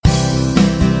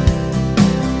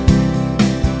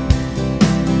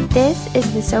This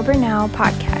is the Sober Now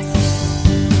podcast.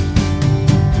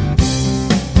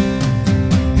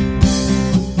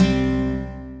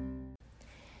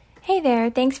 Hey there,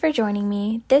 thanks for joining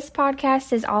me. This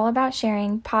podcast is all about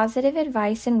sharing positive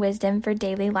advice and wisdom for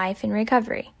daily life and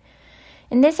recovery.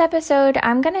 In this episode,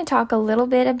 I'm going to talk a little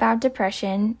bit about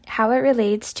depression, how it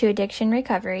relates to addiction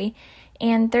recovery,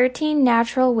 and 13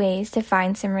 natural ways to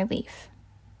find some relief.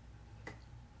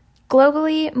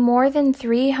 Globally, more than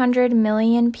 300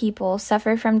 million people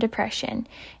suffer from depression,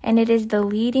 and it is the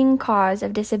leading cause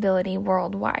of disability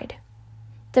worldwide.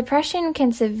 Depression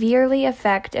can severely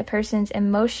affect a person's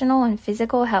emotional and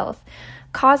physical health,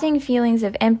 causing feelings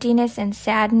of emptiness and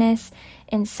sadness,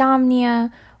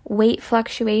 insomnia, weight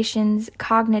fluctuations,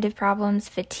 cognitive problems,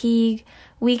 fatigue,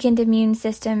 weakened immune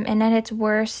system, and at its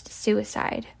worst,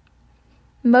 suicide.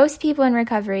 Most people in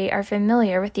recovery are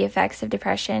familiar with the effects of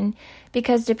depression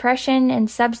because depression and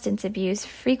substance abuse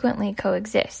frequently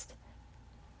coexist.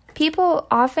 People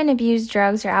often abuse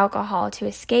drugs or alcohol to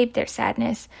escape their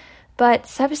sadness, but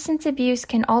substance abuse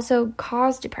can also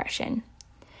cause depression.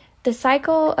 The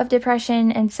cycle of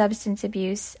depression and substance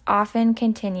abuse often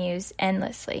continues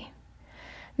endlessly.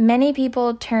 Many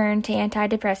people turn to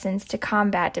antidepressants to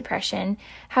combat depression.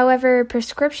 However,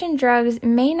 prescription drugs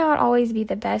may not always be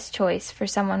the best choice for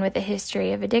someone with a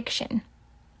history of addiction.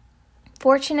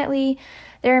 Fortunately,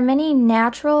 there are many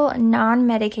natural,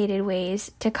 non-medicated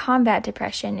ways to combat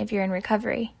depression if you're in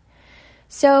recovery.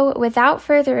 So, without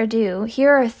further ado,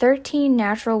 here are 13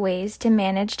 natural ways to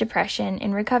manage depression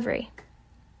in recovery.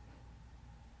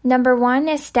 Number 1,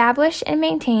 establish and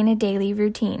maintain a daily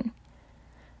routine.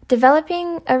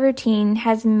 Developing a routine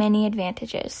has many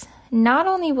advantages. Not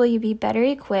only will you be better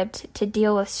equipped to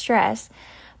deal with stress,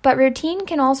 but routine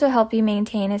can also help you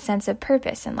maintain a sense of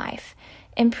purpose in life,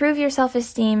 improve your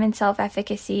self-esteem and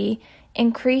self-efficacy,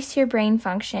 increase your brain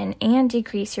function, and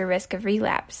decrease your risk of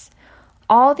relapse.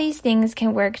 All these things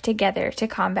can work together to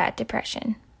combat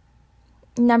depression.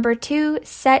 Number 2,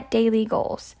 set daily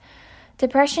goals.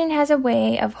 Depression has a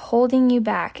way of holding you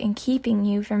back and keeping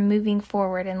you from moving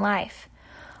forward in life.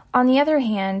 On the other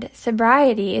hand,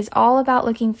 sobriety is all about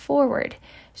looking forward,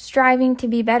 striving to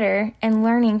be better, and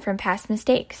learning from past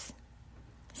mistakes.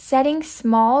 Setting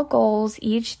small goals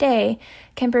each day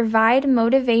can provide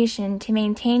motivation to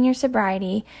maintain your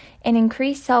sobriety and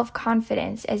increase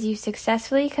self-confidence as you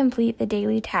successfully complete the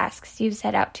daily tasks you've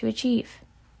set out to achieve.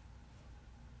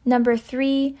 Number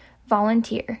 3,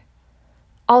 volunteer.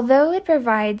 Although it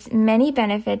provides many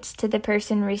benefits to the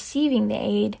person receiving the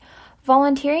aid,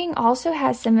 volunteering also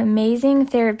has some amazing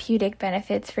therapeutic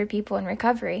benefits for people in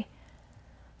recovery.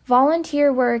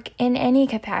 Volunteer work in any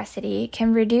capacity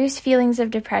can reduce feelings of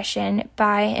depression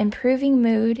by improving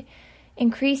mood,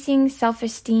 increasing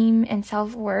self-esteem and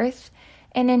self-worth,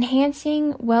 and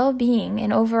enhancing well-being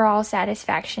and overall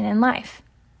satisfaction in life.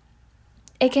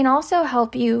 It can also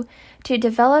help you to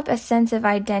develop a sense of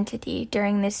identity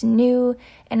during this new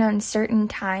and uncertain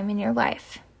time in your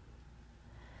life.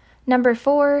 Number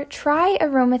 4, try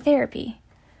aromatherapy.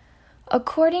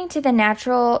 According to the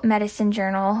Natural Medicine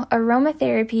Journal,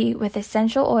 aromatherapy with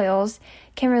essential oils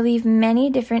can relieve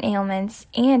many different ailments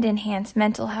and enhance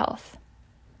mental health.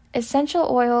 Essential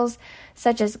oils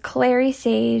such as clary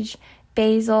sage,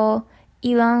 basil,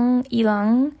 ylang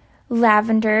ylang,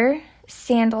 lavender,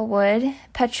 sandalwood,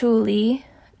 patchouli,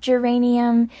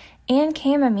 geranium, and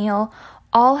chamomile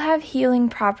all have healing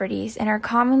properties and are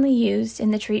commonly used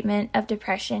in the treatment of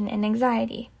depression and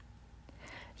anxiety.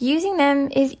 Using them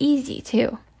is easy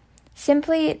too.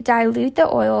 Simply dilute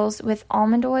the oils with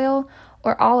almond oil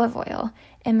or olive oil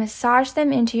and massage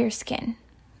them into your skin.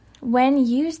 When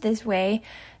used this way,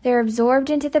 they're absorbed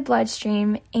into the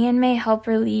bloodstream and may help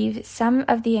relieve some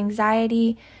of the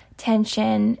anxiety,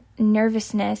 tension,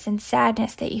 nervousness, and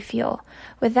sadness that you feel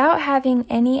without having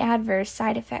any adverse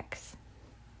side effects.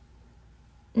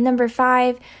 Number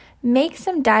 5, make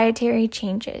some dietary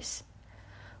changes.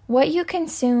 What you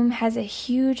consume has a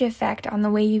huge effect on the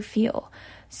way you feel,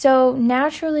 so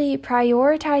naturally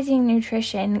prioritizing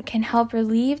nutrition can help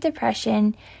relieve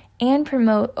depression and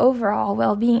promote overall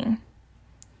well-being.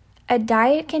 A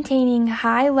diet containing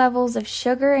high levels of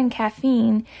sugar and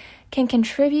caffeine can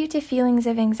contribute to feelings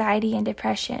of anxiety and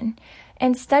depression,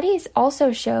 and studies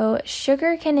also show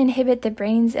sugar can inhibit the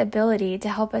brain's ability to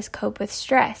help us cope with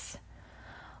stress.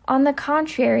 On the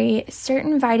contrary,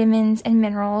 certain vitamins and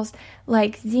minerals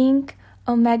like zinc,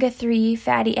 omega-3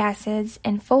 fatty acids,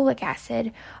 and folic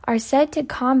acid are said to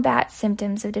combat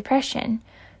symptoms of depression.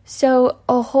 So,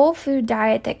 a whole food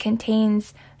diet that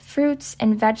contains fruits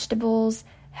and vegetables,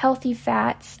 healthy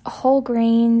fats, whole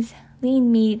grains,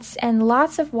 lean meats, and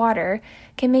lots of water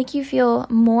can make you feel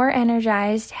more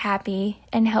energized, happy,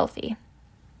 and healthy.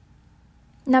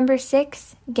 Number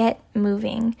 6, get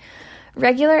moving.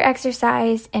 Regular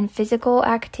exercise and physical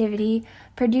activity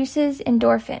produces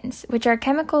endorphins, which are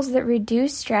chemicals that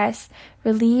reduce stress,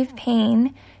 relieve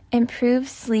pain, improve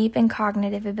sleep and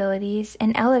cognitive abilities,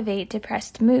 and elevate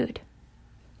depressed mood.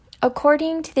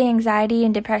 According to the Anxiety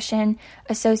and Depression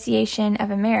Association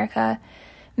of America,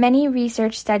 many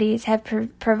research studies have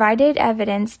provided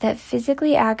evidence that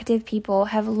physically active people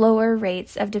have lower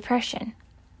rates of depression.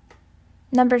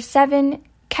 Number 7,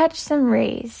 catch some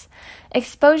rays.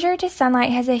 Exposure to sunlight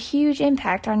has a huge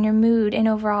impact on your mood and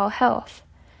overall health.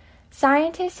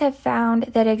 Scientists have found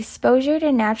that exposure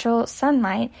to natural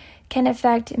sunlight can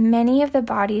affect many of the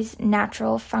body's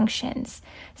natural functions,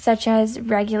 such as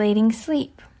regulating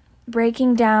sleep,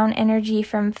 breaking down energy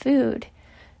from food,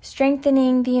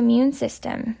 strengthening the immune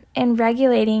system, and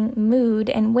regulating mood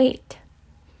and weight.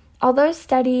 Although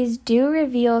studies do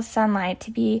reveal sunlight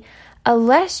to be a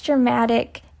less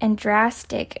dramatic and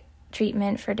drastic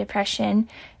treatment for depression,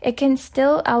 it can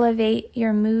still elevate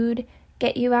your mood,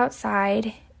 get you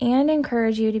outside, and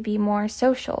encourage you to be more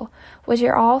social, which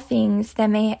are all things that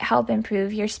may help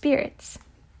improve your spirits.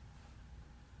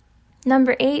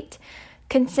 Number 8,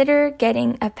 consider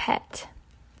getting a pet.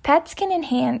 Pets can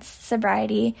enhance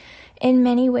sobriety in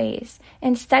many ways,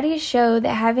 and studies show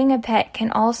that having a pet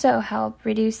can also help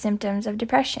reduce symptoms of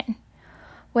depression.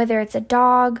 Whether it's a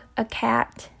dog, a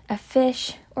cat, a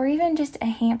fish, or even just a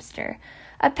hamster,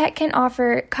 a pet can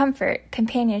offer comfort,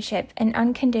 companionship, and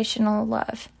unconditional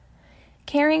love.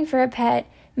 Caring for a pet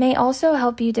may also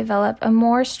help you develop a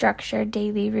more structured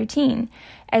daily routine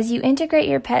as you integrate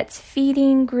your pet's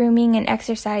feeding, grooming, and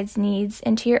exercise needs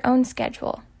into your own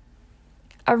schedule.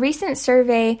 A recent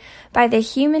survey by the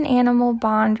Human-Animal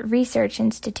Bond Research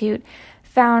Institute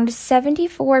found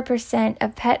 74%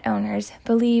 of pet owners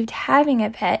believed having a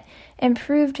pet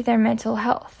improved their mental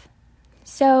health.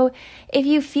 So, if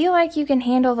you feel like you can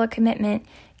handle the commitment,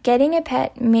 getting a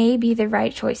pet may be the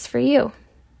right choice for you.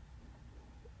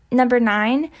 Number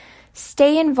 9,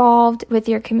 stay involved with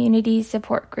your community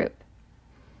support group.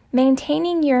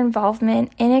 Maintaining your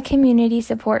involvement in a community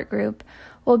support group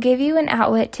will give you an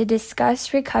outlet to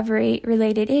discuss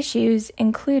recovery-related issues,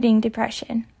 including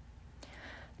depression.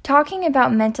 Talking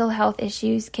about mental health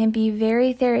issues can be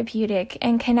very therapeutic,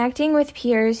 and connecting with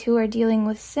peers who are dealing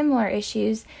with similar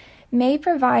issues may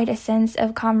provide a sense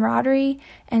of camaraderie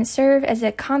and serve as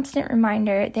a constant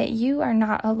reminder that you are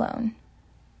not alone.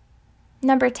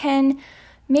 Number 10,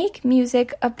 make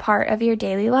music a part of your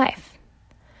daily life.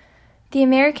 The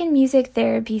American Music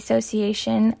Therapy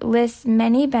Association lists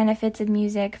many benefits of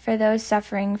music for those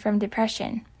suffering from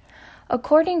depression.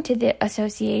 According to the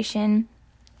association,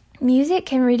 music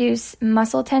can reduce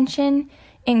muscle tension,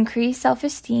 increase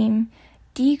self-esteem,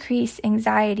 decrease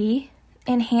anxiety,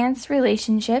 enhance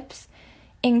relationships,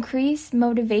 increase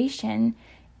motivation,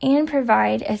 and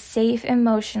provide a safe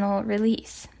emotional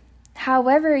release.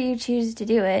 However you choose to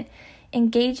do it,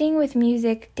 engaging with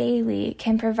music daily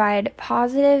can provide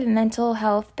positive mental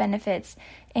health benefits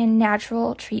and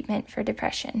natural treatment for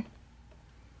depression.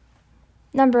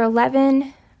 Number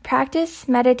 11, practice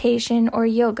meditation or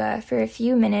yoga for a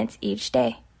few minutes each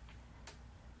day.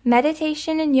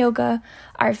 Meditation and yoga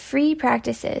are free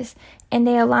practices, and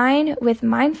they align with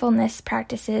mindfulness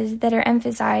practices that are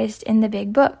emphasized in the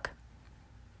Big Book.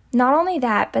 Not only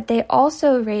that, but they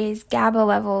also raise GABA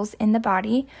levels in the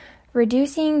body,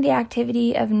 reducing the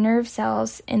activity of nerve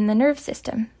cells in the nerve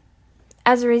system.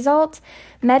 As a result,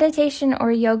 meditation or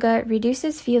yoga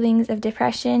reduces feelings of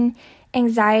depression,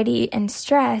 anxiety, and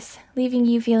stress, leaving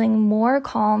you feeling more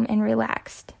calm and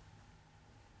relaxed.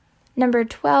 Number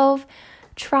 12,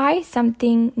 try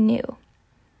something new.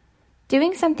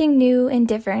 Doing something new and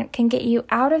different can get you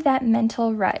out of that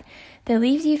mental rut that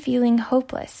leaves you feeling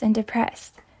hopeless and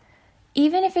depressed.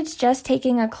 Even if it's just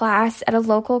taking a class at a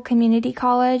local community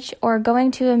college or going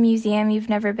to a museum you've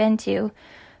never been to,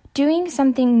 doing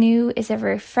something new is a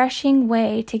refreshing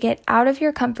way to get out of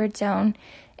your comfort zone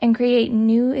and create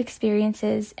new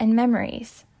experiences and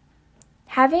memories.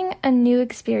 Having a new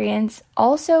experience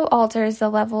also alters the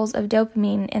levels of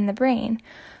dopamine in the brain,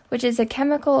 which is a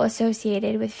chemical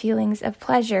associated with feelings of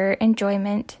pleasure,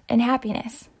 enjoyment, and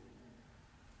happiness.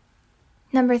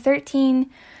 Number 13,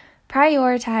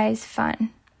 prioritize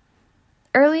fun.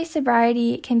 Early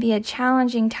sobriety can be a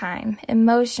challenging time,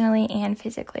 emotionally and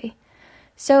physically.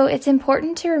 So it's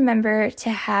important to remember to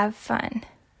have fun.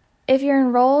 If you're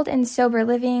enrolled in sober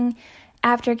living,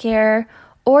 aftercare,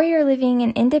 or you're living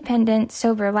an independent,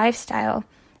 sober lifestyle,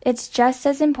 it's just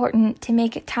as important to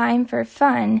make time for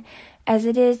fun as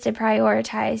it is to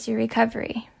prioritize your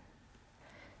recovery.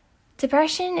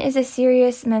 Depression is a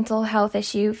serious mental health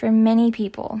issue for many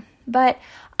people, but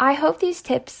I hope these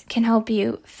tips can help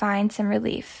you find some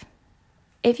relief.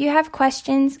 If you have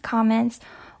questions, comments,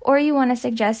 or you want to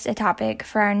suggest a topic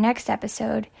for our next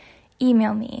episode,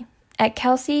 email me at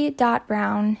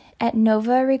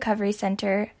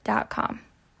kelsey.brown@novarecoverycenter.com.